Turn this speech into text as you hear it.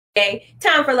Friday.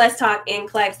 Time for Let's Talk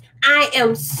NCLEX. I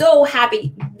am so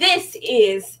happy. This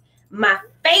is my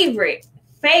favorite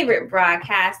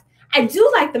broadcast. I do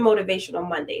like the motivational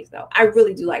Mondays, though. I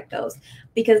really do like those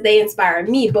because they inspire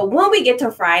me. But when we get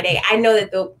to Friday, I know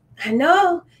that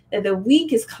the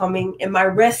week is coming and my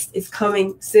rest is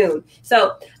coming soon.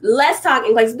 So let's talk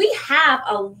NCLEX. We have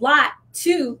a lot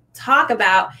to talk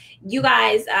about. You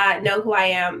guys know who I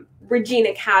am, Regina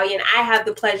MSN. I have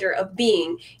the pleasure of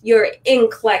being your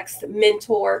NCLEX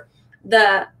mentor,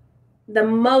 the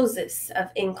Moses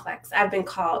of NCLEX. I've been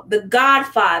called the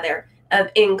Godfather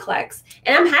of NCLEX.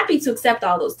 And I'm happy to accept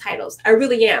all those titles. I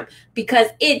really am, because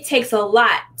it takes a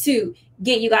lot to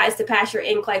get you guys to pass your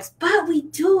NCLEX, but we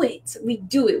do it. We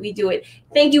do it.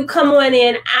 Thank you. Come on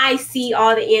in. I see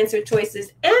all the answer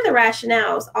choices and the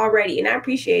rationales already, and I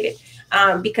appreciate it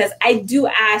because I do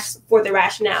ask for the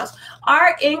rationales.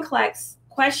 Our NCLEX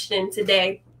question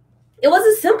today, it was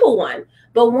a simple one,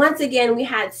 but once again, we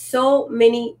had so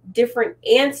many different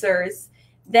answers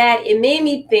that it made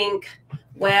me think,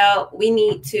 well, we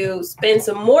need to spend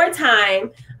some more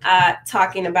time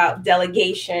talking about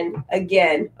delegation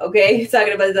again, okay?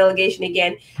 Talking about delegation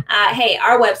again. Hey,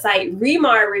 our website,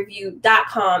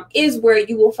 remarreview.com, is where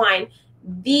you will find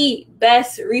the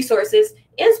best resources,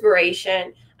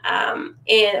 inspiration,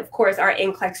 and of course, our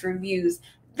NCLEX reviews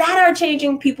that are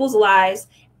changing people's lives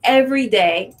every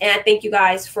day. And I thank you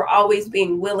guys for always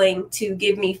being willing to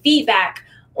give me feedback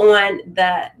on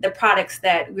the products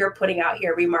that we're putting out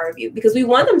here at ReMar Review, because we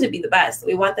want them to be the best.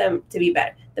 We want them to be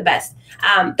the best.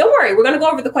 Don't worry, we're going to go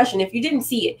over the question if you didn't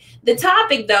see it. The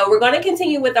topic, though, we're going to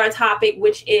continue with our topic,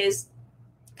 which is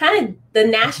kind of the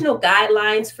national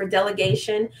guidelines for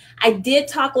delegation. I did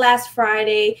talk last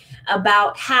Friday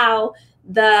about how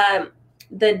the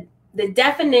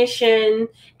definition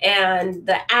and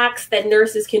the acts that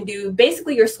nurses can do,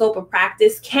 basically your scope of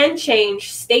practice, can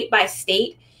change state by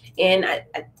state. And I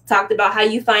talked about how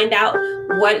you find out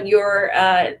what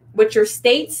your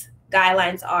state's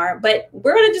guidelines are, but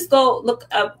we're going to just go look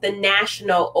up the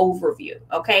national overview.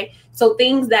 Okay. So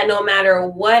things that no matter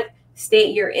what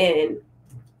state you're in,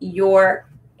 your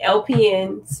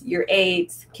LPNs, your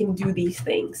aides can do these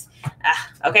things.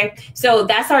 Okay. So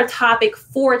that's our topic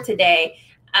for today.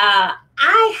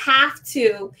 I have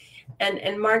to,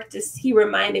 and Mark he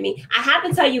reminded me, I have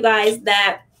to tell you guys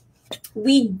that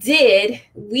we did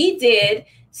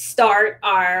start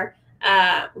our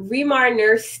ReMar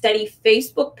Nurse Study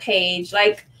Facebook page,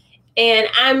 and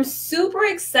I'm super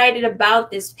excited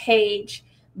about this page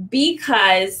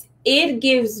because it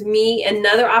gives me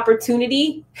another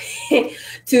opportunity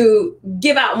to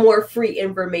give out more free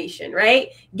information, right?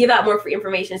 Give out more free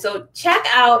information. So check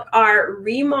out our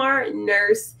ReMar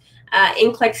Nurse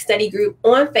NCLEX study group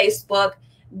on Facebook.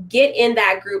 Get in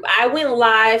that group. I went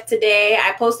live today.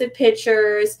 I posted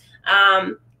pictures.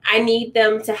 I need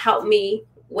them to help me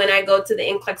when I go to the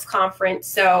NCLEX conference.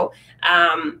 So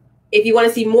if you want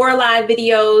to see more live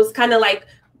videos, kind of like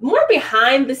more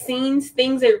behind the scenes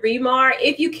things at ReMar,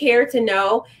 if you care to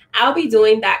know, I'll be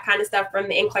doing that kind of stuff from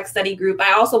the NCLEX study group.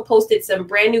 I also posted some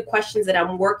brand new questions that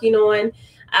I'm working on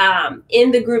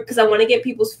in the group because I want to get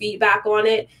people's feedback on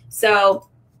it. So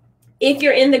if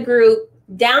you're in the group,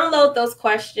 download those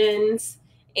questions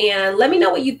and let me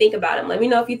know what you think about them. Let me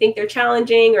know if you think they're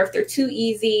challenging or if they're too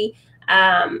easy.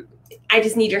 I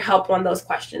just need your help on those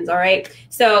questions. All right.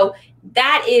 So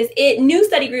that is it. New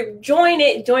study group. Join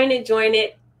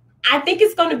it. I think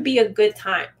it's going to be a good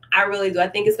time. I really do. I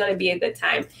think it's going to be a good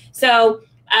time. So,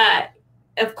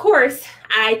 of course,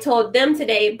 I told them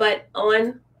today, but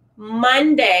on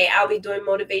Monday, I'll be doing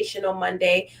Motivational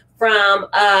Monday from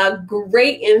a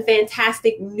great and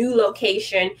fantastic new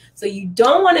location. So you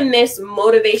don't want to miss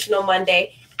Motivational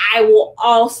Monday. I will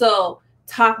also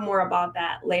talk more about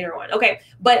that later on. Okay,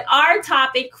 but our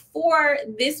topic for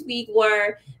this week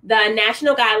were the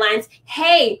national guidelines.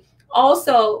 Hey,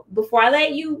 also, before I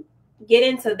let you get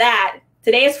into that,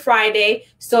 today is Friday.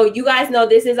 So you guys know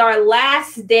this is our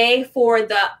last day for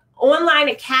the online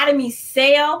academy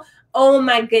sale. Oh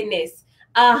my goodness.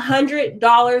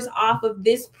 $100 off of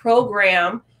this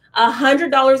program,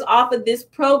 $100 off of this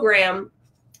program.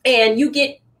 And you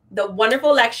get the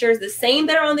wonderful lectures, the same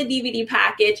that are on the DVD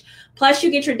package. Plus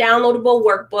you get your downloadable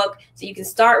workbook so you can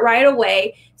start right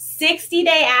away.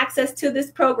 60-day access to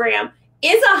this program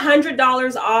is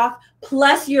 $100 off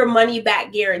plus your money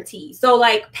back guarantee. So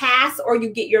like pass or you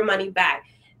get your money back.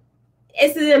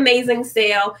 It's an amazing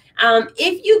sale.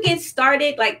 If you get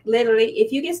started, like literally,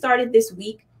 if you get started this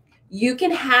week, you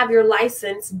can have your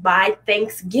license by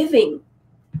Thanksgiving.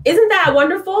 Isn't that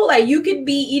wonderful? Like you could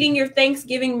be eating your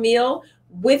Thanksgiving meal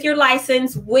with your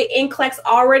license, with NCLEX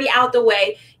already out the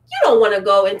way. you don't want to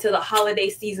go into the holiday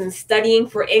season studying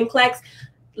for NCLEX.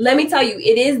 Let me tell you,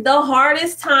 it is the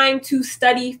hardest time to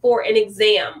study for an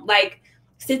exam. Like,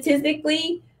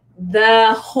 statistically,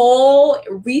 the whole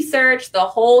research, the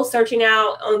whole searching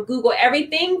out on Google,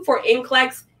 everything for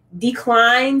NCLEX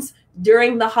declines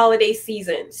during the holiday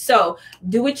season. So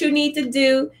do what you need to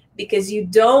do, because you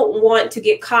don't want to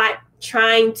get caught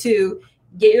trying to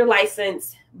get your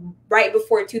license right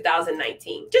before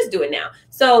 2019. Just do it now.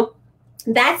 So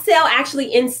that sale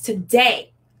actually ends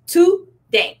today. So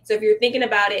if you're thinking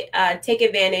about it, take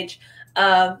advantage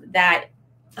of that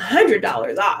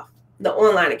 $100 off the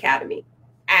online academy.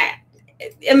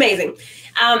 Amazing.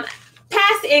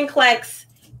 Past NCLEX,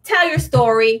 tell your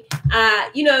story.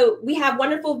 We have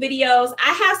wonderful videos.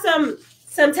 I have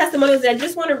some testimonials that I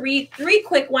just want to read, 3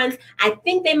 quick ones. I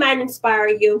think they might inspire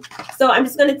you. So I'm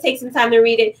just going to take some time to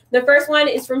read it. The first one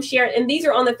is from Cher, and these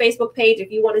are on the Facebook page if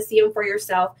you want to see them for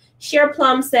yourself. Cher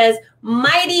Plum says,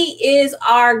 "Mighty is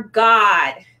our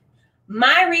God.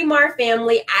 My ReMar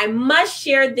family, I must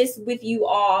share this with you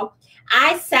all.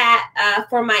 I sat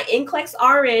for my NCLEX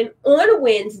RN on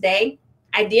Wednesday.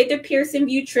 I did the Pearson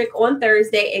VUE trick on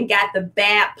Thursday and got the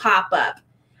bad pop-up.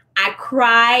 I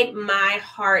cried my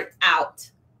heart out.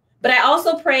 But I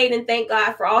also prayed and thanked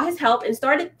God for all his help and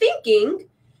started thinking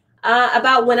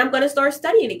about when I'm going to start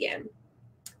studying again.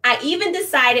 I even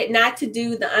decided not to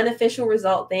do the unofficial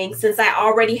result thing since I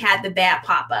already had the bad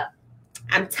pop-up.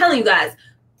 I'm telling you guys,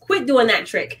 quit doing that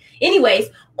trick. Anyways,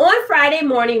 on Friday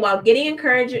morning, while getting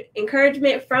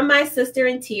encouragement from my sister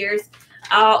in tears,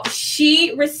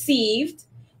 she received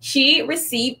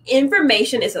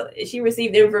information. She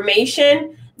received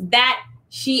information that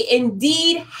she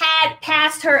indeed had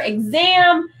passed her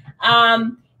exam.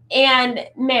 And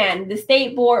man, the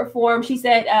state board form, she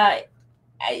said,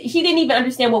 she didn't even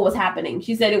understand what was happening.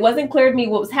 She said, it wasn't clear to me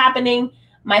what was happening.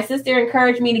 My sister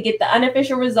encouraged me to get the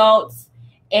unofficial results,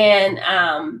 and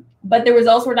but the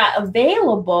results were not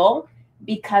available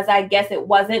because I guess it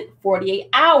wasn't 48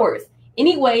 hours.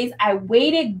 Anyways, I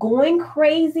waited, going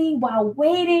crazy while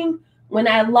waiting. When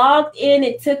I logged in,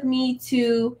 it took me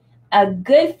to a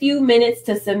good few minutes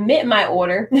to submit my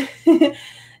order.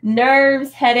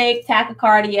 Nerves, headache,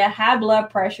 tachycardia, high blood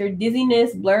pressure,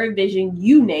 dizziness, blurred vision,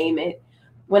 you name it.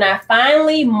 When I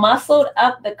finally muscled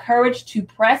up the courage to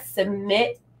press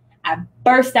submit, I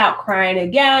burst out crying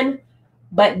again.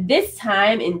 But this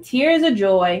time, in tears of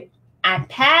joy, I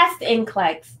passed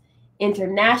NCLEX.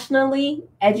 Internationally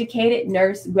educated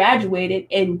nurse, graduated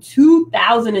in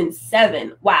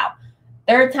 2007. Wow.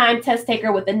 3rd-time test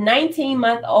taker with a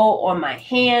 19-month-old on my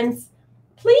hands.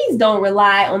 Please don't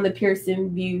rely on the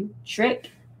Pearson VUE trick.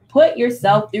 Put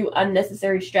yourself through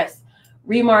unnecessary stress.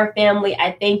 ReMar family,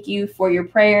 I thank you for your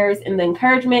prayers and the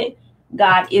encouragement.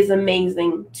 God is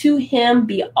amazing. To him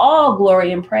be all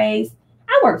glory and praise.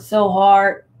 I worked so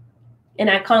hard and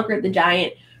I conquered the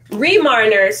giant. ReMar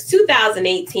Nurse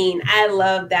 2018. I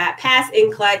love that. Past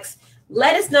NCLEX.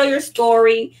 Let us know your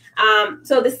story.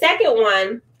 So the second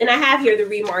one, and I have here the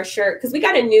ReMar shirt because we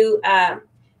got a new,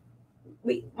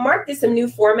 Mark did some new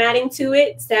formatting to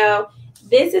it. So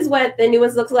this is what the new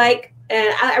ones looks like.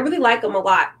 And I really like them a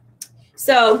lot.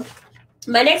 So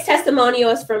my next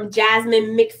testimonial is from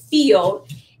Jasmine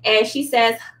McField. And she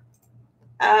says,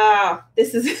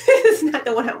 this is not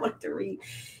the one I wanted to read.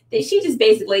 She just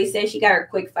basically said she got her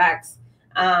quick facts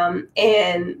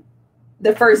and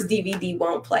the first DVD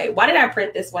won't play. Why did I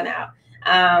print this one out?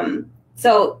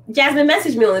 So Jasmine,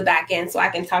 messaged me on the back end so I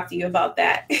can talk to you about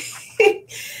that.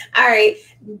 All right.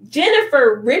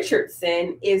 Jennifer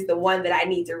Richardson is the one that I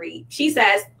need to read. She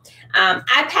says,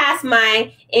 I passed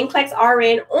my NCLEX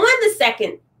RN on the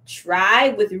second try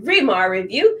with ReMar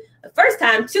review. The first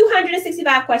time,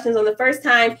 265 questions on the first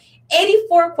time,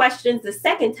 84 questions the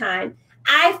second time.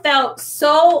 I felt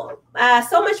so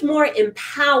much more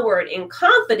empowered and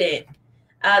confident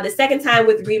the second time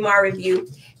with ReMar review.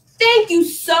 Thank you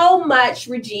so much,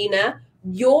 Regina.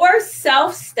 Your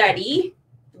self-study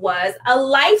was a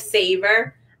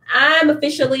lifesaver. I'm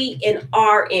officially an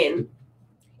RN.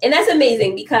 And that's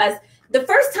amazing because the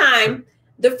first time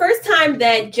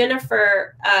that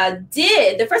Jennifer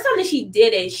the first time that she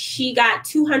did it, she got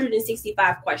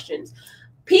 265 questions.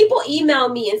 People email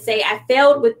me and say, I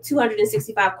failed with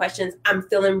 265 questions. I'm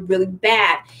feeling really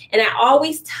bad. And I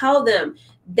always tell them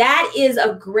that is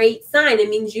a great sign. It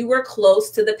means you were close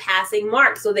to the passing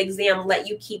mark. So the exam let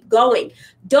you keep going.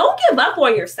 Don't give up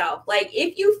on yourself. Like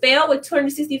if you fail with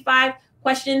 265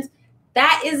 questions,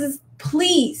 that is,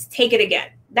 please take it again.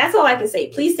 That's all I can say.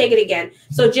 Please take it again.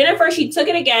 So Jennifer, she took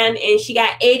it again and she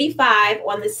got 85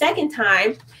 on the second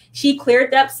time. She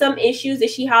cleared up some issues that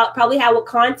she probably had with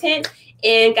content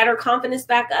and got her confidence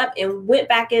back up and went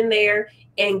back in there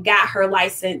and got her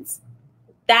license.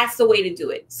 That's the way to do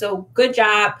it. So good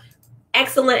job.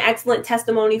 Excellent, excellent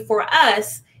testimony for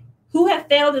us who have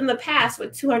failed in the past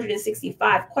with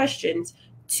 265 questions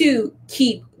to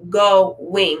keep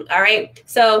going. All right.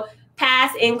 So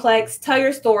pass NCLEX, tell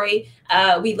your story.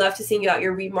 We'd love to sing you out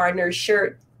your ReMar Nurse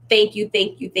shirt. Thank you,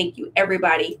 thank you, thank you,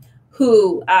 everybody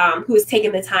who is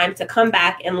taking the time to come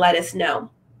back and let us know.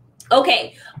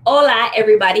 Okay, hola,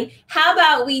 everybody. How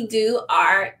about we do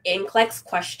our NCLEX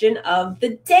question of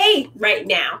the day right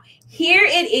now? Here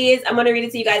it is. I'm going to read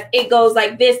it to you guys. It goes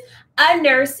like this. A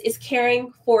nurse is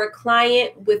caring for a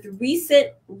client with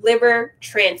recent liver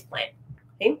transplant.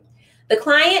 Okay? The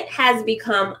client has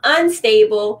become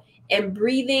unstable and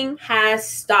breathing has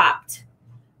stopped.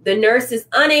 The nurse is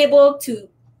unable to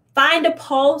find a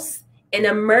pulse and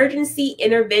emergency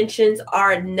interventions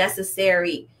are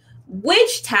necessary.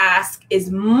 Which task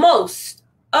is most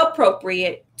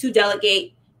appropriate to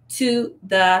delegate to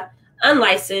the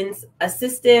unlicensed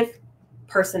assistive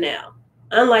personnel?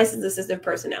 Unlicensed assistive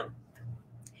personnel.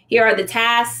 Here are the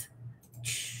tasks.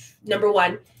 Number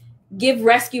 1, give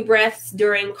rescue breaths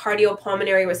during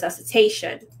cardiopulmonary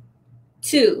resuscitation.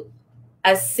 2,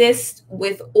 assist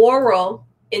with oral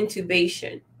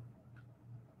intubation.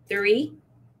 3,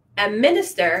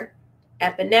 administer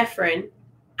epinephrine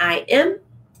IM.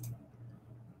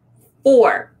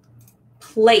 4,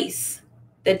 place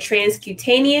the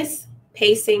transcutaneous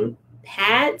pacing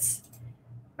pads.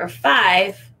 Or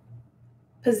 5,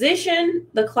 position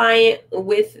the client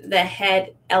with the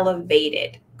head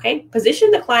elevated. Okay,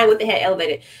 position the client with the head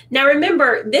elevated. Now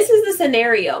remember, this is the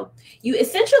scenario. You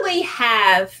essentially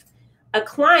have a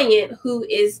client who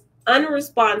is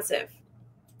unresponsive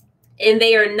and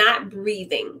they are not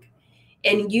breathing.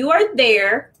 And you are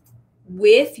there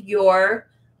with your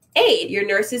aide, your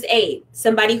nurse's aide,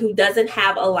 somebody who doesn't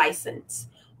have a license.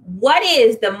 What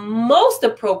is the most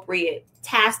appropriate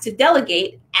task to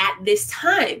delegate at this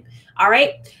time? All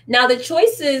right. Now the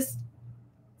choices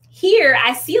here,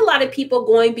 I see a lot of people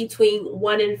going between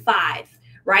 1 and 5,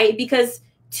 right? Because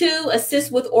 2,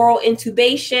 assist with oral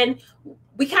intubation.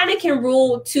 We kind of can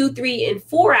rule 2, 3, and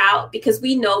 4 out because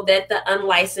we know that the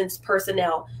unlicensed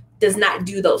personnel does not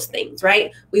do those things,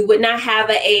 right? We would not have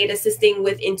an aide assisting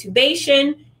with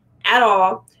intubation at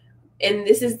all. And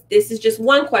this is just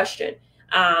one question.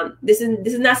 This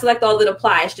is not select all that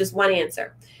apply. It's just one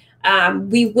answer.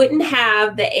 We wouldn't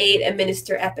have the aide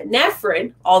administer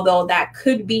epinephrine, although that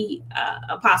could be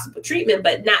a possible treatment,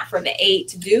 but not for the aide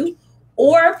to do,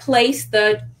 or place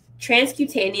the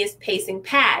transcutaneous pacing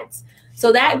pads.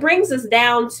 So that brings us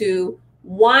down to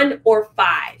 1 or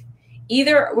 5.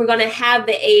 Either we're going to have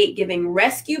the aide giving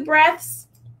rescue breaths,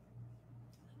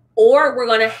 or we're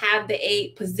going to have the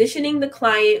aide positioning the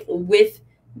client with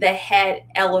the head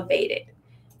elevated.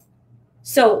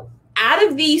 So out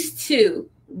of these 2,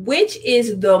 which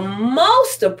is the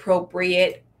most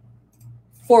appropriate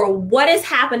for what is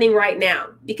happening right now?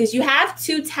 Because you have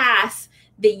 2 tasks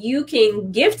that you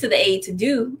can give to the aide to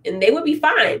do, and they would be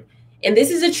fine. And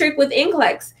this is a trick with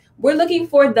NCLEX. We're looking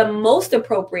for the most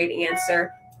appropriate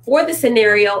answer for the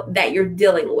scenario that you're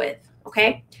dealing with,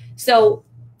 okay? So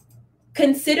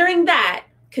considering that,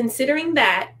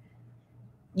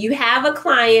 you have a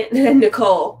client,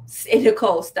 Nicole,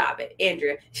 stop it,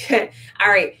 Andrea. All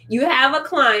right, you have a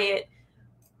client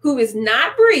who is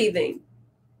not breathing.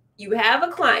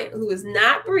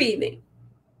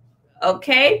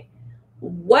 Okay?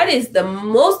 What is the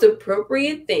most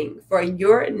appropriate thing for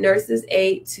your nurse's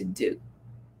aide to do?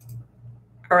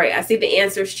 All right, I see the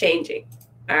answers changing.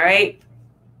 All right.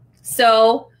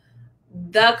 So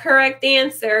the correct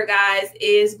answer, guys,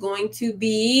 is going to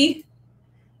be,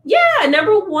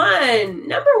 number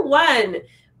one.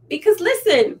 Because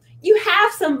listen, you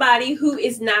have somebody who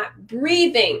is not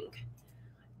breathing.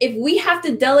 If we have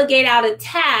to delegate out a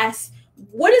task,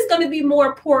 what is going to be more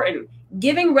important?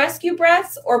 Giving rescue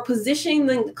breaths or positioning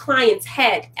the client's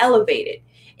head elevated?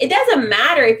 It doesn't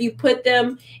matter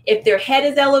if their head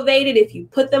is elevated, if you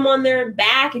put them on their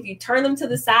back, if you turn them to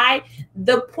the side.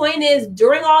 The point is,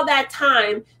 during all that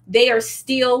time, they are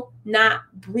still not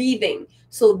breathing.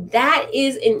 So that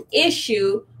is an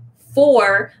issue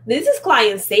this is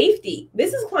client safety.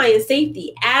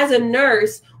 As a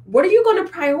nurse, what are you going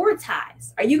to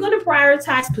prioritize? Are you going to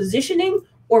prioritize positioning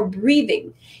or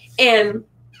breathing? And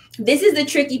this is the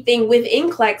tricky thing with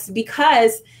NCLEX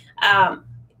because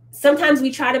sometimes we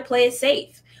try to play it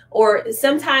safe, or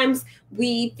sometimes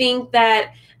we think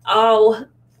that,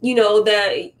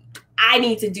 I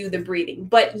need to do the breathing.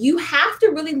 But you have to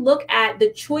really look at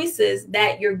the choices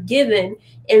that you're given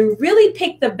and really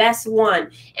pick the best one.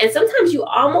 And sometimes you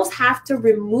almost have to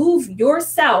remove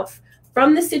yourself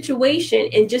from the situation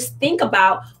and just think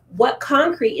about what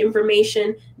concrete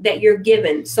information that you're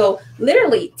given. So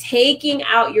literally taking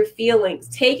out your feelings.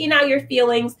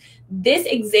 This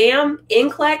exam,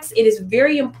 NCLEX, it is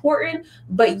very important,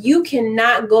 but you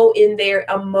cannot go in there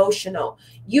emotional.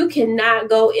 You cannot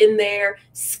go in there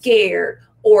scared.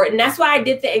 And that's why I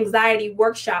did the anxiety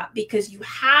workshop, because you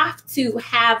have to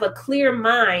have a clear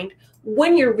mind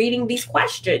when you're reading these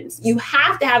questions. You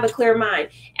have to have a clear mind.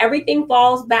 Everything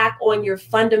falls back on your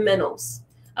fundamentals,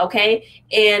 okay?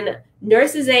 And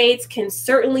nurses' aides can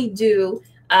certainly do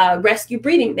rescue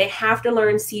breathing. They have to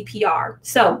learn CPR.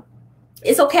 So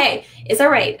it's okay. It's all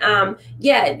right.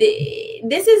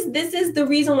 This is the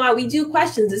reason why we do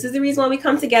questions. This is the reason why we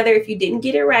come together if you didn't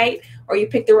get it right or you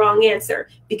picked the wrong answer,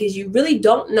 because you really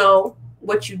don't know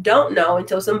what you don't know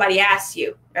until somebody asks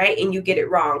you, right? And you get it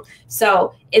wrong.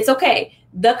 So it's okay.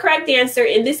 The correct answer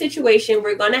in this situation,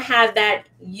 we're going to have that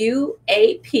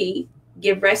UAP,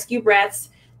 give rescue breaths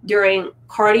during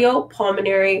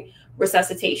cardiopulmonary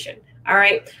resuscitation. All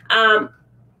right.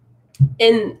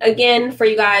 And again, for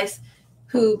you guys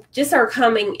who just are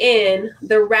coming in,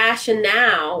 the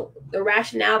rationale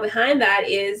behind that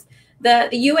is the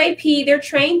UAP, they're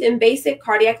trained in basic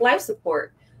cardiac life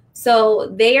support.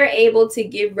 So they are able to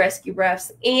give rescue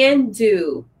breaths and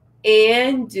do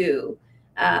the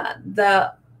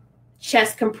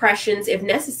chest compressions if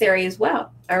necessary as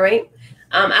well. All right.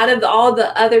 Out of all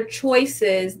the other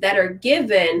choices that are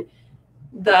given,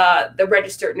 the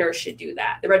registered nurse should do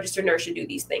that. The registered nurse should do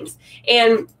these things.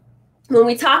 And when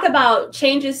we talk about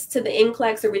changes to the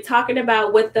NCLEX, or we're talking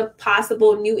about what the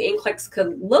possible new NCLEX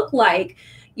could look like,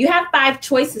 you have 5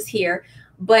 choices here.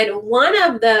 But one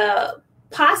of the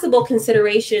possible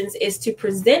considerations is to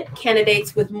present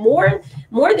candidates with more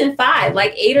than 5,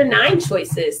 like 8 or 9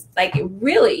 choices, like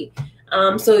really.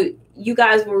 So you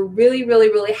guys will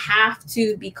really have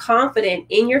to be confident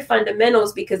in your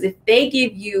fundamentals, because if they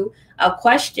give you a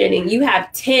question and you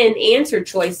have 10 answer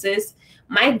choices,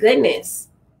 my goodness,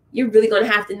 you're really going to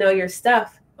have to know your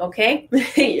stuff. Okay.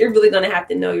 You're really going to have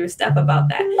to know your stuff about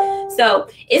that. So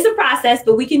it's a process,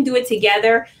 but we can do it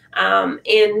together.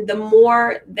 And the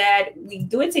more that we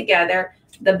do it together,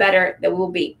 the better that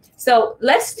we'll be. So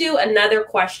let's do another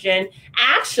question.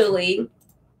 Actually,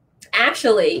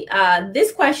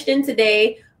 this question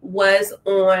today was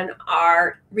on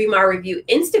our ReMar Review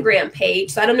Instagram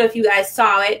page. So I don't know if you guys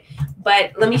saw it,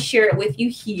 but let me share it with you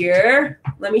here.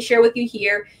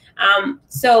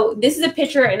 So this is a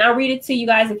picture, and I'll read it to you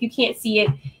guys if you can't see it.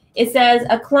 It says,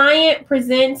 a client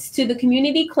presents to the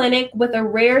community clinic with a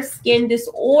rare skin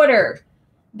disorder.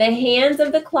 The hands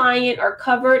of the client are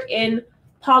covered in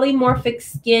polymorphic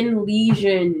skin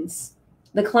lesions.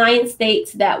 The client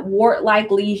states that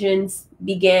wart-like lesions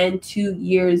began 2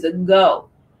 years ago.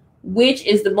 Which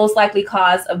is the most likely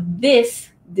cause of this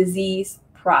disease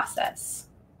process?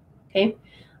 Okay.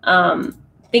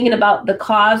 Thinking about the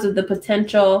cause of the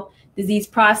potential disease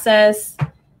process.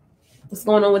 What's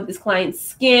going on with this client's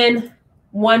skin?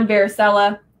 1,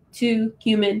 varicella. 2,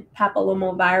 human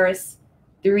papillomavirus.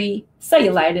 3,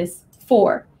 cellulitis.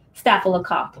 4,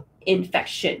 staphylococcus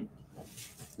infection.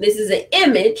 This is an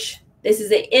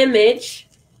image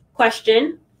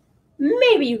question.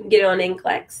 Maybe you can get it on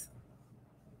NCLEX.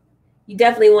 You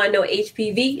definitely want to know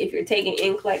HPV if you're taking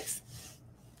NCLEX.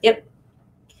 Yep.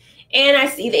 And I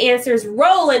see the answers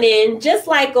rolling in just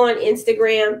like on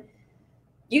Instagram.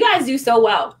 You guys do so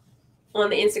well on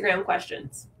the Instagram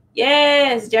questions.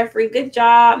 Yes, Jeffrey. Good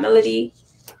job, Melody.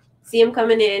 See him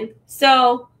coming in.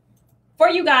 So for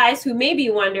you guys who may be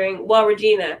wondering, well,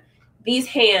 Regina, these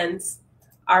hands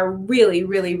are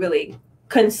really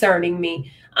concerning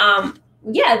me.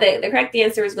 Yeah, the correct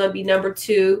answer is going to be number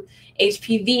 2,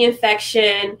 HPV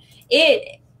infection.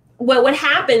 What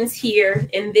happens here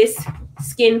in this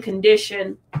skin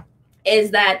condition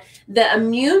is that the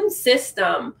immune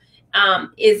system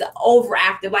is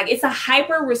overactive. Like, it's a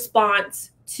hyper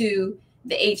response to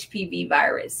the HPV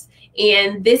virus.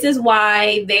 And this is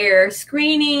why they're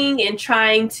screening and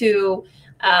trying to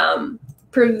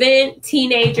prevent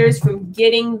teenagers from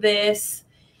getting this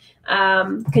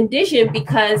condition,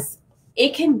 because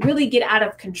it can really get out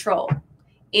of control.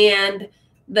 And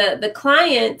the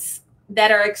clients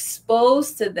that are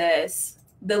exposed to this,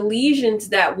 the lesions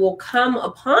that will come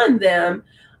upon them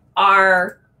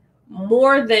are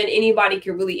more than anybody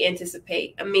can really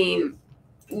anticipate. I mean,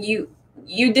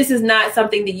 this is not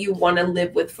something that you want to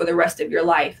live with for the rest of your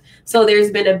life. So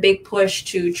there's been a big push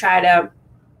to try to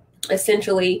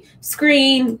essentially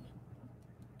screen,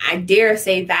 I dare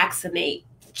say vaccinate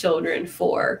children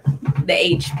for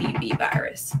the HPV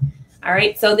virus. All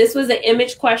right, so this was an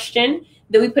image question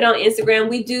that we put on Instagram.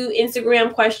 We do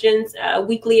Instagram questions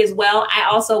weekly as well. I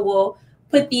also will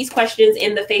put these questions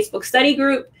in the Facebook study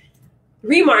group,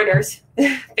 ReMar Nurse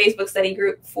Facebook study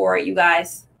group for you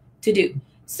guys to do.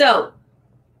 So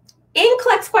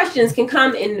NCLEX questions can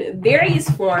come in various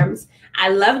forms. I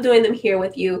love doing them here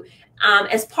with you.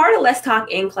 As part of Let's Talk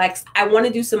NCLEX, I want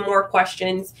to do some more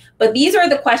questions, but these are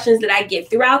the questions that I get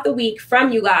throughout the week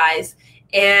from you guys,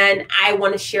 and I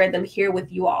want to share them here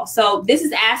with you all. So this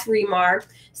is Ask ReMar.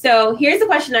 So here's the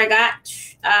question I got.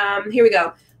 Here we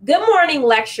go. Good morning,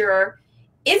 lecturer.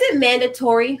 Is it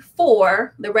mandatory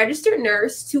for the registered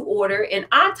nurse to order an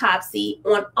autopsy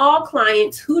on all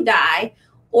clients who die,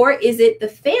 or is it the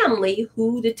family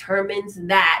who determines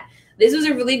that? This was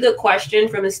a really good question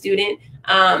from a student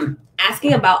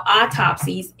asking about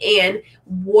autopsies and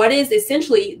what is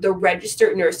essentially the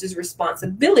registered nurse's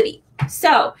responsibility.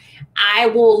 So I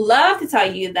will love to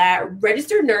tell you that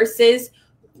registered nurses,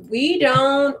 we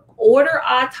don't order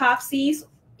autopsies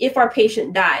if our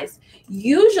patient dies.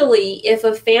 Usually, if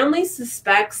a family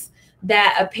suspects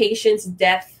that a patient's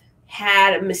death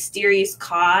had a mysterious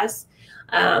cause,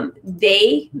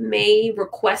 they may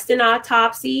request an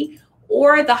autopsy,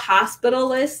 or the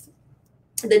hospitalist,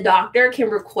 the doctor, can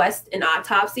request an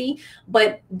autopsy,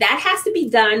 but that has to be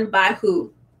done by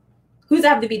who? Who's that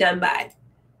have to be done by?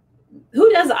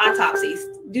 Who does the autopsies?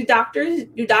 Do doctors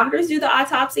do the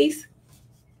autopsies?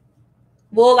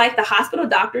 Will like the hospital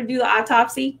doctor do the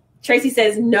autopsy? Tracy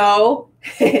says no.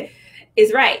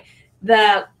 Is right.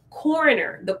 The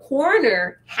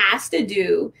coroner has to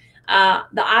do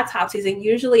the autopsies, and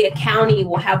usually a county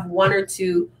will have one or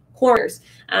two coroners.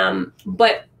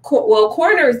 But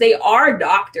coroners, they are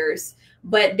doctors,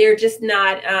 but they're just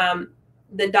not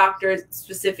the doctors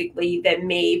specifically that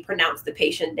may pronounce the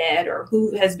patient dead or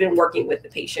who has been working with the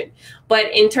patient.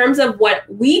 But in terms of what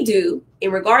we do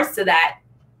in regards to that,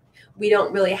 we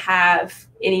don't really have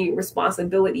any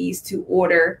responsibilities to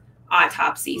order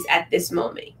autopsies at this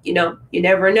moment. You know, you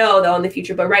never know though in the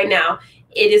future, but right now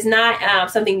it is not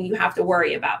something you have to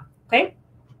worry about. Okay.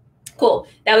 Cool.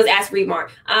 That was Ask ReMar.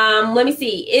 Let me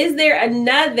see. Is there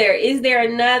another?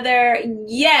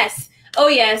 Yes. Oh,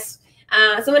 yes.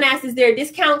 Someone asked, is there a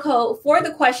discount code for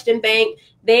the question bank?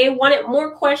 They wanted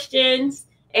more questions.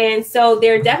 And so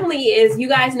there definitely is. You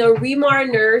guys know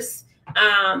ReMar Nurse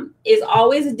is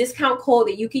always a discount code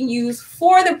that you can use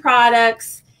for the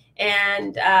products.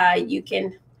 And you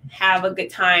can have a good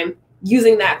time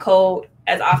using that code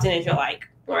as often as you like.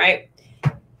 All right.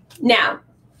 Now,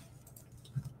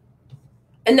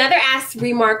 another Ask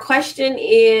ReMar question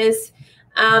is,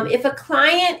 if a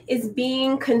client is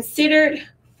being considered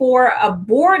for a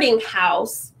boarding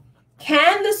house,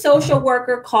 can the social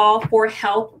worker call for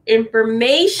health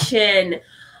information?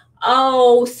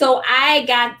 Oh, so I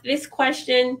got this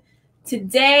question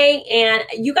today, and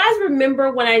you guys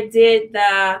remember when I did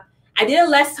a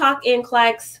Let's Talk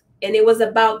NCLEX, and it was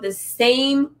about the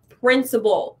same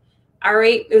principle. All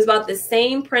right, it was about the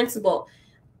same principle.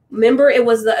 Remember, it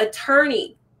was the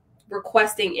attorney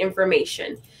requesting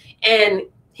information. And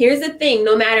here's the thing,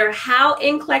 no matter how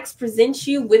NCLEX presents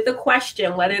you with a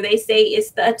question, whether they say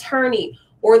it's the attorney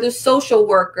or the social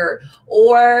worker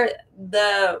or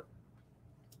the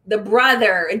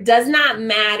brother, it does not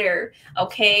matter.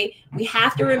 Okay, we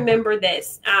have to remember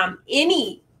this.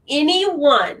 Any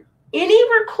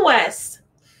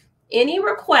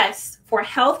request for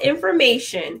health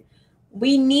information,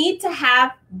 we need to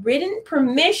have written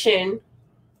permission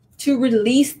to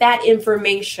release that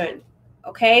information.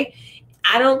 Okay,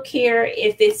 I don't care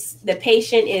if it's the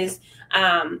patient is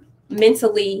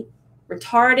mentally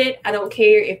retarded. I don't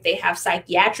care if they have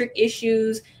psychiatric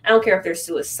issues. I don't care if they're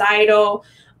suicidal.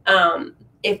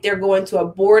 If they're going to a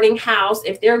boarding house,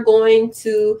 if they're going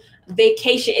to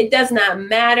vacation, it does not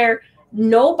matter.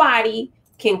 Nobody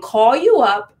can call you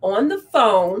up on the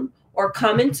phone or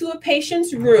come into a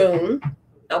patient's room,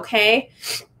 okay?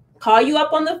 Call you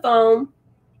up on the phone,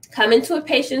 come into a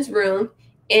patient's room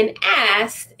and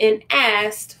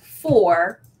asked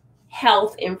for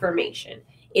health information.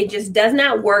 It just does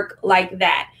not work like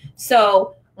that.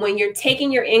 So when you're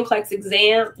taking your NCLEX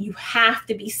exam, you have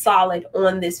to be solid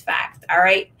on this fact, all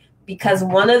right? Because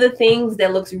one of the things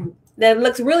that looks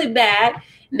really bad,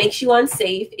 makes you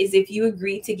unsafe, is if you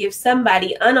agree to give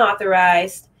somebody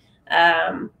unauthorized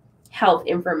health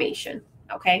information,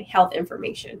 okay? Health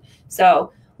information.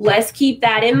 So let's keep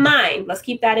that in mind. Let's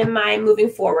keep that in mind moving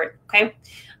forward, okay?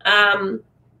 Another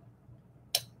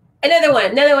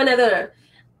one.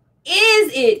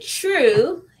 Is it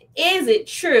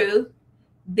true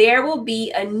there will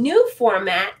be a new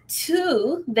format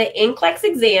to the NCLEX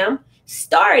exam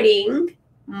starting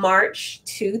March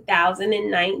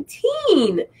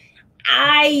 2019.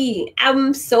 I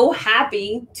am so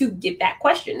happy to get that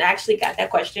question. I actually got that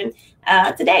question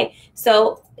today.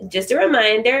 So just a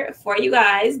reminder for you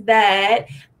guys that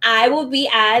I will be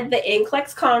at the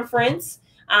NCLEX conference.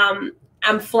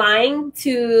 I'm flying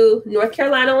to North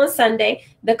Carolina on Sunday.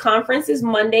 The conference is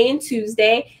Monday and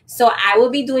Tuesday. So I will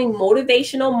be doing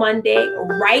Motivational Monday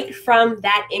right from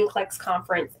that NCLEX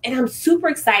conference. And I'm super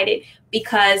excited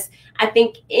because I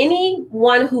think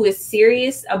anyone who is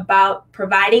serious about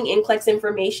providing NCLEX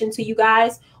information to you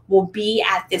guys will be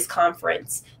at this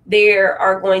conference. There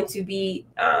are going to be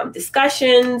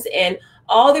discussions and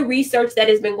all the research that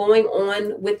has been going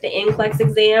on with the NCLEX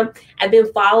exam. I've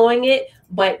been following it,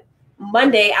 but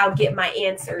Monday I'll get my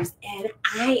answers, and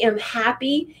I am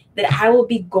happy that I will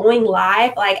be going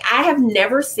live. Like, I have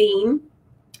never seen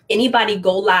anybody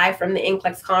go live from the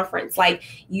NCLEX conference. Like,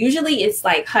 usually it's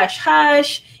like hush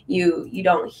hush, you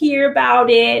don't hear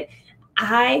about it.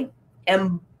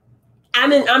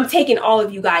 I'm taking all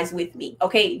of you guys with me.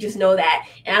 Okay, just know that.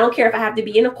 And I don't care if I have to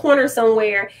be in a corner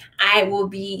somewhere. I will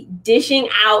be dishing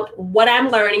out what I'm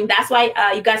learning. That's why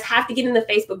you guys have to get in the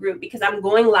Facebook group, because I'm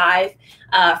going live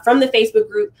from the Facebook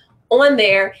group on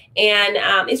there. And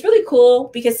it's really cool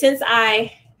because since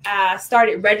I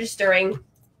started registering,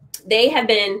 they have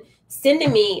been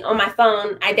sending me on my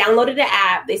phone. I downloaded the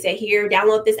app. They said, here,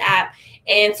 download this app.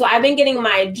 And so I've been getting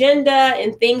my agenda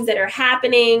and things that are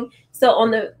happening. So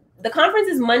on the conference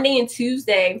is Monday and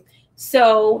Tuesday.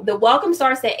 So the welcome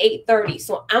starts at 8:30.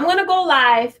 So I'm going to go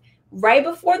live right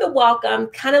before the welcome,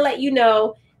 kind of let you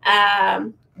know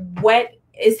what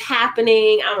is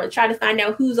happening. I'm going to try to find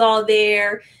out who's all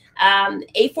there.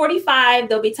 8:45,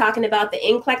 they'll be talking about the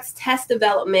NCLEX test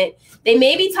development. They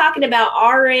may be talking about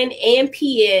RN and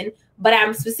PN, but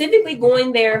I'm specifically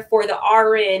going there for the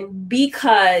RN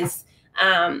because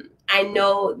I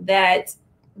know that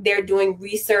they're doing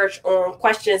research on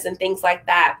questions and things like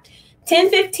that.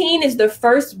 10:15 is the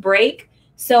first break.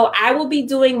 So I will be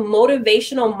doing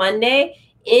Motivational Monday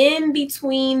in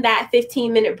between that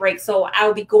 15-minute break. So I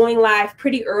will be going live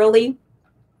pretty early.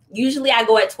 Usually I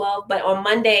go at 12, but on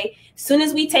Monday, as soon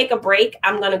as we take a break,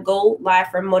 I'm going to go live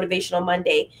for Motivational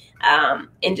Monday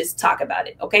and just talk about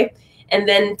it, okay? And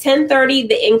then 10:30,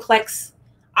 the NCLEX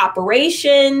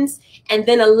operations. And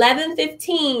then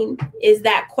 11:15 is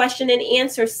that question and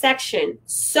answer section.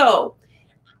 So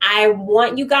I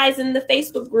want you guys in the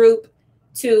Facebook group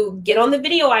to get on the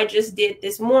video I just did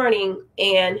this morning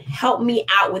and help me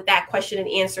out with that question and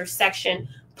answer section,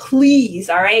 please.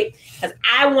 All right. Because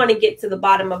I want to get to the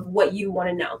bottom of what you want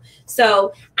to know.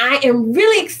 So I am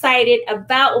really excited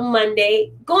about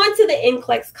Monday, going to the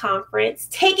NCLEX conference,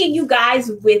 taking you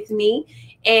guys with me.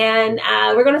 And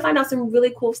we're going to find out some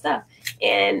really cool stuff.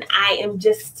 And I am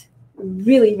just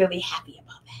really, really happy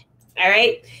about that. All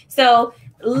right. So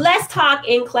let's talk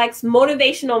NCLEX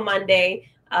Motivational Monday.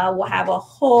 We'll have a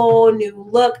whole new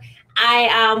look.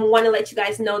 I want to let you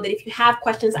guys know that if you have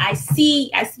questions, I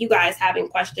see you guys having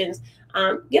questions.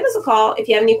 Give us a call if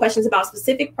you have any questions about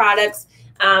specific products.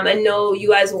 I know you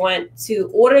guys want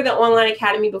to order the online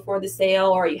academy before the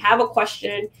sale, or you have a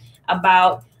question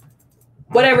about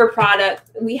whatever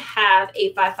product. We have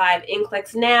 855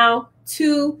 NCLEX now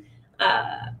to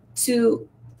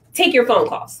take your phone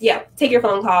calls. Yeah, take your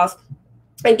phone calls.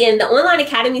 Again, the online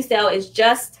academy sale is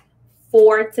just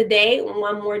for today,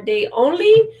 one more day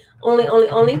only, only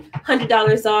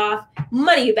 $100 off,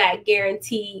 money back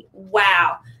guarantee.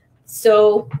 Wow,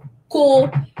 so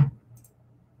cool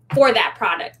for that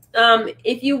product.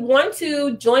 If you want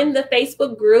to join the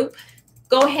Facebook group,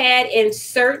 go ahead and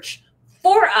search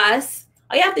for us.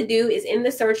 All you have to do is in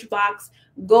the search box,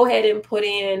 go ahead and put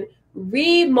in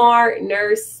ReMar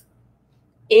Nurse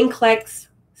NCLEX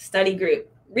Study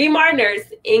Group. ReMar Nurse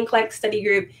NCLEX Study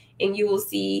Group, and you will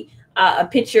see a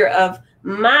picture of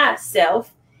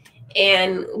myself.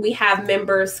 And we have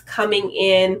members coming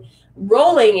in,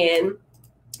 rolling in.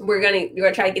 We're gonna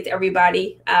try to get to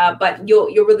everybody, but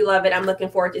you'll really love it. I'm looking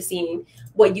forward to seeing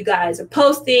what you guys are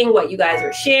posting, what you guys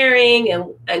are sharing, and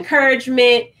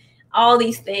encouragement. All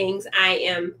these things. I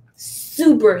am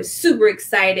super, super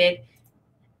excited.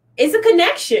 It's a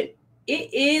connection.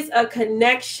 It is a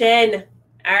connection.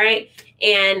 All right.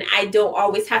 And I don't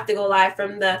always have to go live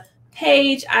from the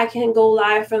page. I can go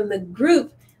live from the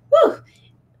group. Woo.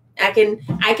 I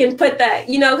can put that,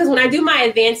 because when I do my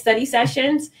advanced study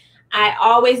sessions, I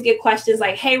always get questions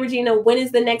like, hey, Regina, when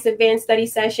is the next advanced study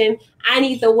session? I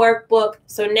need the workbook.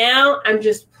 So now I'm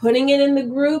just putting it in the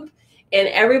group, and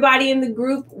everybody in the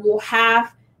group will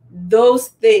have those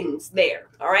things there.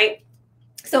 All right.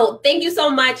 So thank you so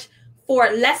much for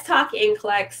Let's Talk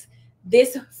NCLEX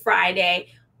this Friday.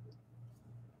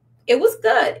 It was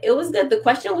good. It was good. The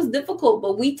question was difficult,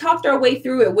 but we talked our way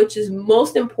through it, which is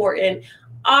most important.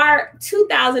 Our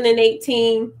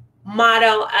 2018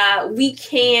 motto, we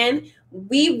can,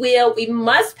 we will, we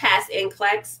must pass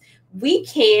NCLEX. We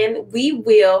can, we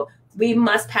will, we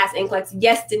must pass NCLEX.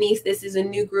 Yes, Denise, this is a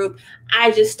new group.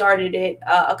 I just started it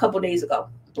a couple days ago.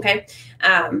 Okay.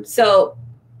 So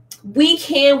we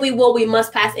can, we will, we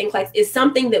must pass NCLEX is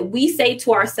something that we say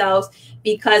to ourselves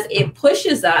because it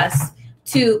pushes us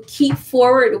to keep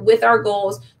forward with our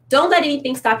goals. Don't let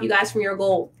anything stop you guys from your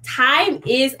goal. Time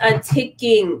is a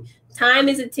ticking. Time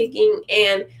is a ticking.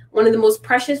 And one of the most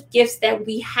precious gifts that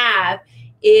we have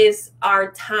is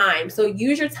our time. So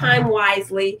use your time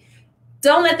wisely.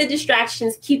 Don't let the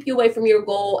distractions keep you away from your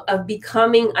goal of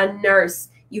becoming a nurse.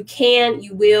 You can,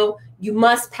 you will, you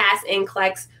must pass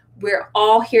NCLEX. We're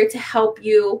all here to help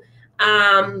you.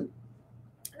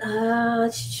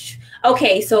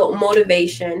 Okay, so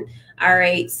motivation. All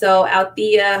right, so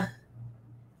Althea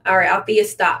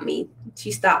stopped me.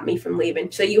 She stopped me from leaving.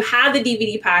 So you have the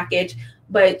DVD package,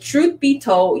 but truth be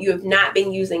told, you have not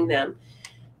been using them.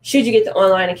 Should you get the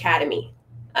online academy?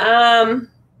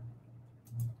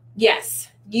 Yes.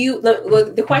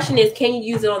 Look, the question is, can you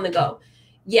use it on the go?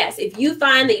 Yes. If you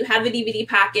find that you have the DVD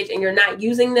package and you're not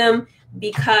using them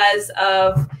because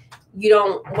of you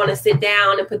don't want to sit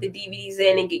down and put the DVDs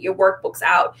in and get your workbooks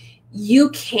out,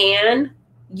 you can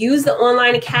use the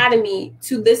online academy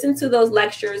to listen to those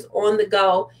lectures on the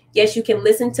go. Yes, you can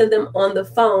listen to them on the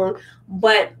phone,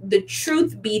 but the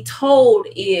truth be told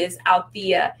is,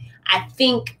 Althea, I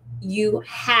think you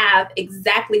have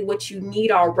exactly what you need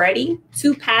already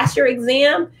to pass your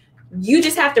exam. You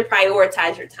just have to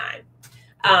prioritize your time.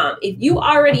 If you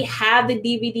already have the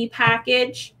DVD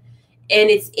package and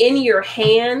it's in your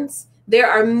hands, there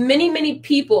are many, many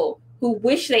people who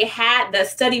wish they had the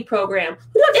study program.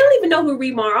 They don't even know who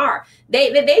ReMar are.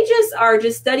 They just are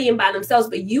just studying by themselves,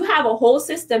 but you have a whole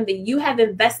system that you have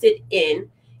invested in.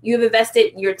 You have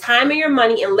invested your time and your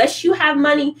money. Unless you have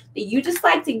money that you just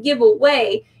like to give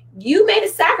away, you made a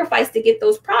sacrifice to get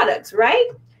those products, right?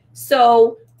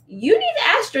 So you need to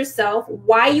ask yourself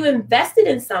why you invested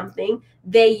in something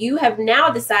that you have now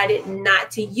decided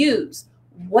not to use.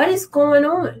 What is going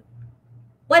on?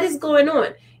 What is going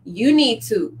on? You need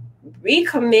to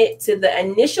recommit to the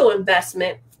initial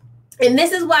investment. And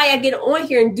this is why I get on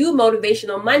here and do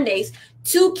Motivational Mondays,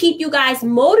 to keep you guys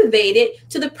motivated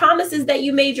to the promises that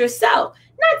you made yourself.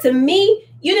 Not to me.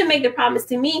 You didn't make the promise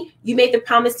to me. You made the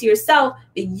promise to yourself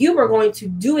that you were going to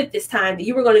do it this time, that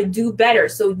you were going to do better.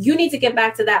 So you need to get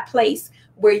back to that place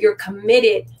where you're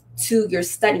committed to your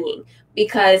studying,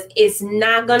 because it's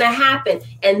not going to happen.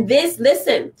 And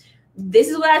listen, this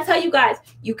is what I tell you guys.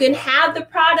 You can have the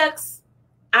products.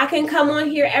 I can come on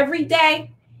here every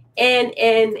day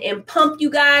and pump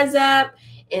you guys up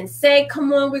and say,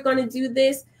 come on, we're going to do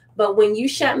this. But when you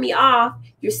shut me off,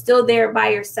 you're still there by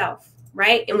yourself.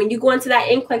 Right? And when you go into that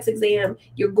NCLEX exam,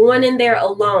 you're going in there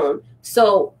alone.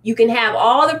 So you can have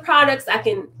all the products that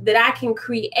I can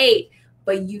create,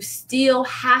 but you still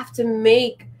have to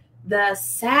make the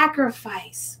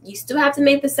sacrifice. You still have to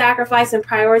make the sacrifice and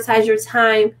prioritize your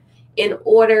time in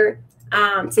order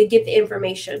to get the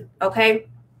information. Okay.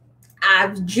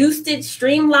 I've juiced it,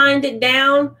 streamlined it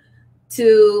down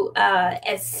to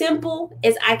as simple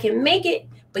as I can make it.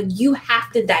 But you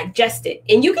have to digest it,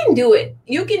 and you can do it.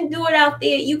 You can do it out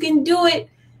there. You can do it.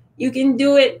 You can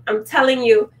do it. I'm telling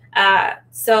you.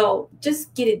 So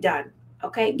just get it done.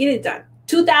 Okay, get it done.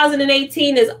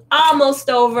 2018 is almost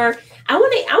over. I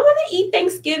want to eat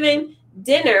Thanksgiving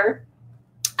dinner.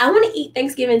 I want to eat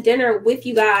Thanksgiving dinner with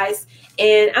you guys,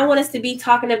 and I want us to be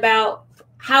talking about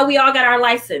how we all got our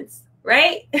license,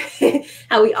 right?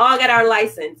 How we all got our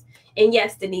license. And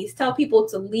yes, Denise, tell people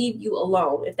to leave you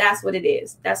alone if that's what it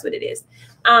is. That's what it is.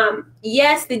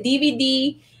 Yes, the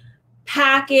DVD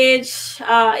package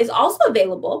is also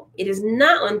available. It is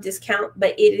not on discount,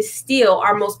 but it is still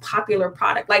our most popular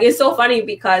product. Like, it's so funny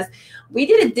because we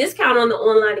did a discount on the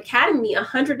online academy,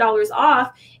 $100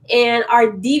 off, and our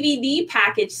DVD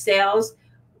package sales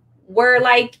were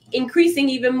like increasing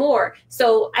even more.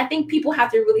 So I think people have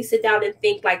to really sit down and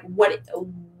think like what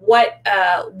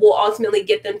will ultimately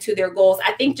get them to their goals.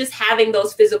 I think just having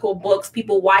those physical books,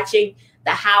 people watching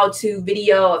the how-to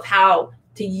video of how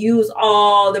to use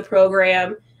all the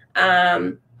program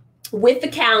with the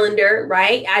calendar,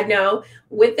 right? I know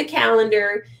with the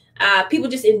calendar, people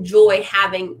just enjoy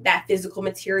having that physical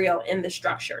material in the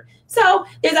structure. So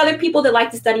there's other people that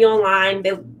like to study online.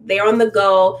 They're on the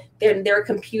go. They're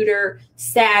computer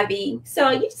savvy. So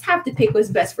you just have to pick what's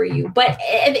best for you. But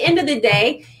at the end of the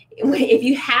day, if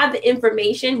you have the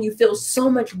information, you feel so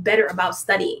much better about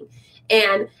studying.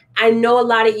 And I know a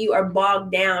lot of you are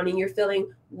bogged down and you're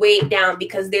feeling weighed down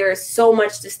because there is so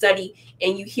much to study,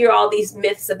 and you hear all these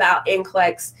myths about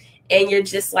NCLEX and you're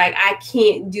just like, I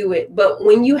can't do it. But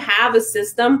when you have a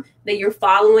system that you're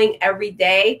following every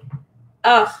day,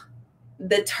 the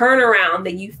turnaround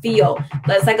that you feel,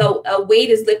 it's like a weight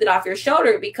is lifted off your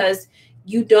shoulder because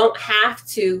you don't have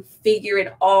to figure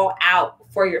it all out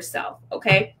for yourself,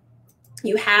 okay?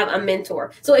 You have a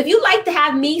mentor. So if you like to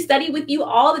have me study with you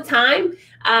all the time,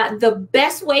 the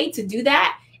best way to do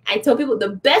that, I tell people the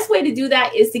best way to do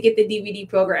that is to get the DVD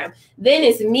program. Then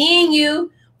it's me and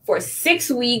you for 6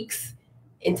 weeks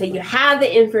until you have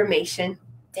the information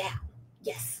down.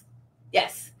 Yes,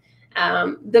 yes.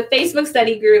 The Facebook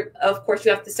study group, of course, you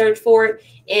have to search for it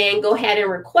and go ahead and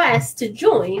request to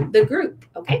join the group,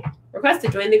 okay? Request to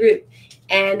join the group.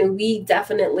 And we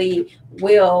definitely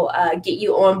will get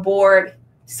you on board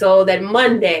so that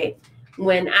Monday,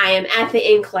 when I am at the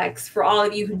NCLEX, for all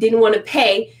of you who didn't want to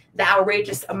pay the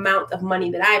outrageous amount of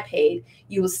money that I paid,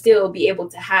 you will still be able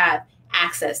to have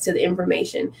access to the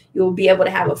information. You will be able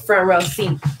to have a front row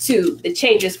seat to the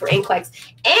changes for NCLEX.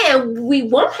 And we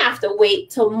won't have to wait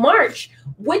till March,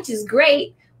 which is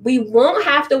great. We won't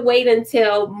have to wait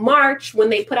until March when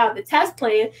they put out the test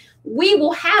plan. We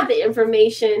will have the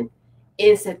information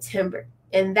in September.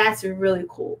 And that's really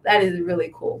cool. That is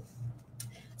really cool.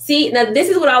 See, now this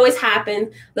is what always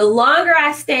happens. The longer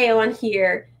I stay on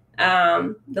here,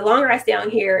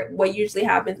 what usually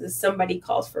happens is somebody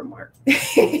calls for Mark.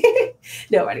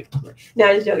 Nobody. No,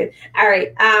 I'm just joking. All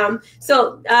right.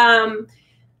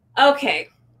 Okay.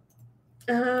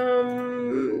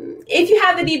 If you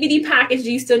have the DVD package,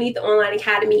 do you still need the online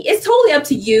academy? It's totally up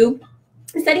to you.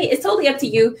 It's totally up to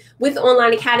you with the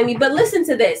online academy. But listen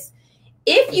to this.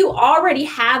 If you already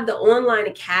have the online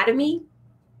academy,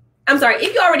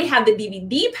 if you already have the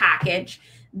DVD package,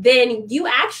 then you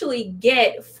actually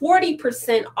get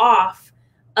 40% off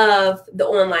of the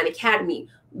online academy,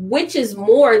 which is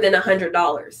more than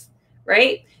 $100,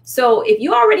 right? So if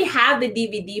you already have the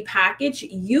DVD package,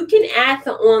 you can add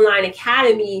the online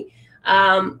academy.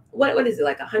 What is it,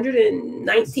 like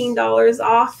 $119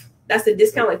 off? That's the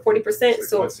discount, like 40%.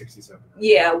 So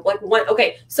yeah,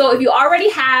 okay. So if you already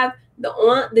have the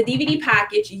DVD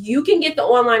package, you can get the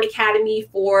online academy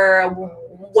for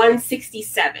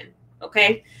 $167.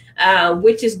 Okay,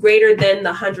 which is greater than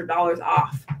the $100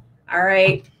 off. All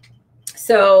right.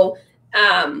 So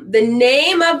the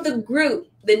name of the group,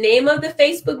 the name of the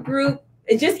Facebook group,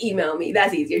 and just email me.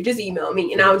 That's easier. Just email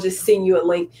me and I'll just send you a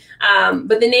link.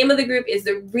 But the name of the group is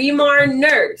the ReMar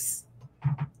Nurse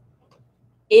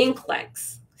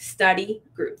NCLEX Study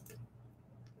Group.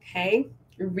 Okay.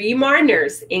 ReMar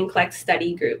Nurse NCLEX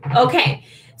Study Group. Okay.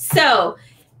 So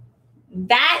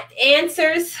that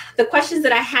answers the questions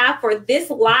that I have for this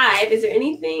live. Is there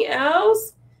anything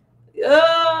else?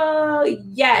 Oh,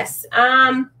 yes.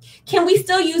 Can we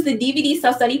still use the DVD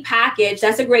self-study package?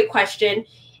 That's a great question.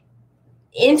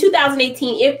 In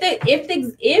 2018, if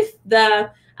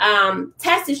the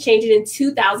test is changing in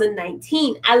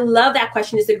 2019, I love that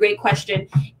question. It's a great question.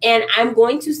 And I'm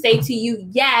going to say to you,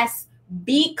 yes,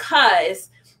 because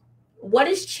what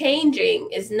is changing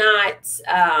is not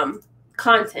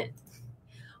content.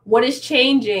 What is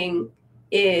changing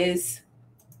is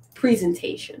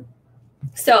presentation.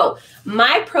 So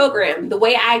my program, the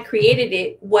way I created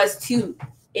it was to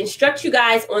instruct you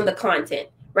guys on the content,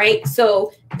 right?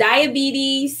 So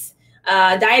diabetes,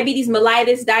 diabetes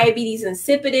mellitus, diabetes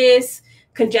insipidus,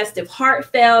 congestive heart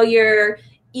failure,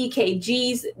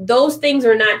 EKGs, those things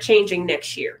are not changing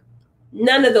next year.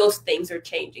 None of those things are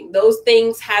changing. Those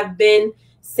things have been,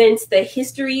 since the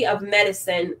history of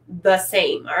medicine, the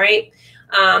same, all right?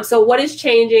 So what is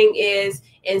changing is,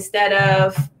 instead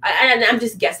of, and I'm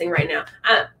just guessing right now,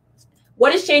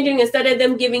 what is changing, instead of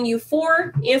them giving you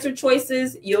 4 answer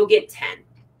choices, you'll get 10,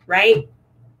 right?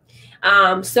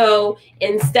 So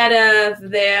instead of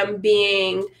them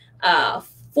being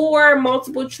 4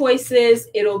 multiple choices,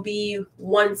 it'll be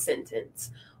 1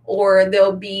 sentence. Or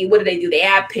they'll be, what do? They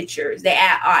add pictures, they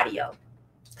add audio.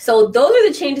 So those are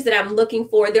the changes that I'm looking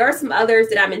for. There are some others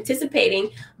that I'm anticipating,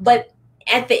 but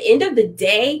at the end of the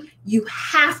day, you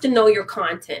have to know your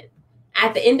content.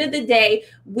 At the end of the day,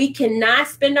 we cannot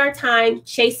spend our time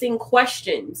chasing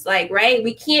questions, right?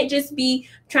 We can't just be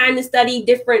trying to study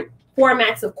different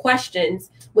formats of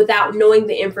questions without knowing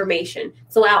the information.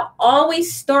 So I'll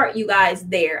always start you guys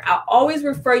there. I'll always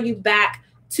refer you back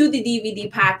to the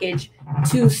DVD package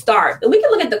to start. And we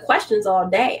can look at the questions all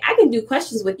day. I can do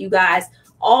questions with you guys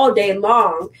all day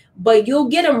long, but you'll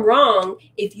get them wrong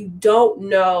if you don't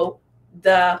know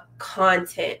the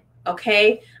content,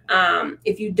 okay?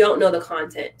 If you don't know the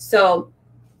content. So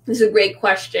this is a great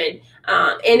question.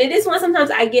 And it is one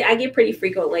sometimes I get pretty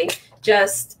frequently.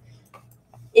 Just,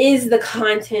 is the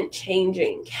content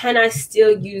changing? Can I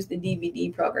still use the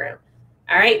DVD program?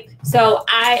 All right. So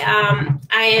I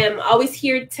am always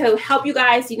here to help you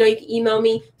guys. You know, you can email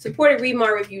me,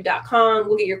 support@remarreview.com.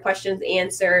 We'll get your questions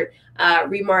answered.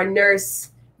 ReMar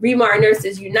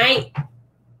Nurses Unite.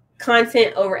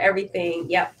 Content over everything.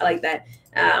 Yep, I like that.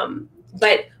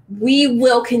 But we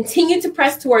will continue to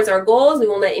press towards our goals. We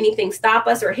won't let anything stop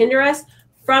us or hinder us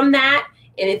from that.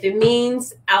 And if it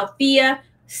means Althea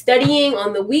studying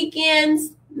on the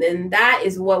weekends, then that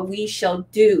is what we shall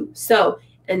do. So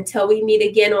until we meet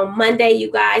again on Monday, you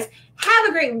guys, have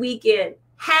a great weekend.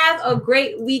 Have a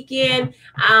great weekend.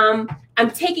 I'm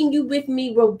taking you with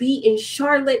me. We'll be in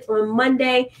Charlotte on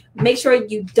Monday. Make sure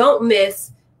you don't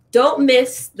miss the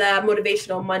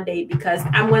Motivational Monday, because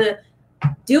I'm going to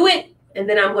do it and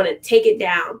then I'm going to take it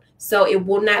down. So it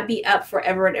will not be up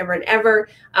forever and ever and ever,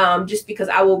 just because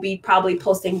I will be probably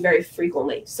posting very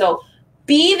frequently. So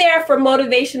be there for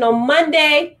Motivational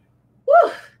Monday.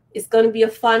 Woo, it's going to be a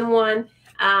fun one.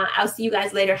 I'll see you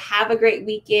guys later. Have a great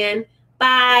weekend.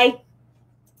 Bye.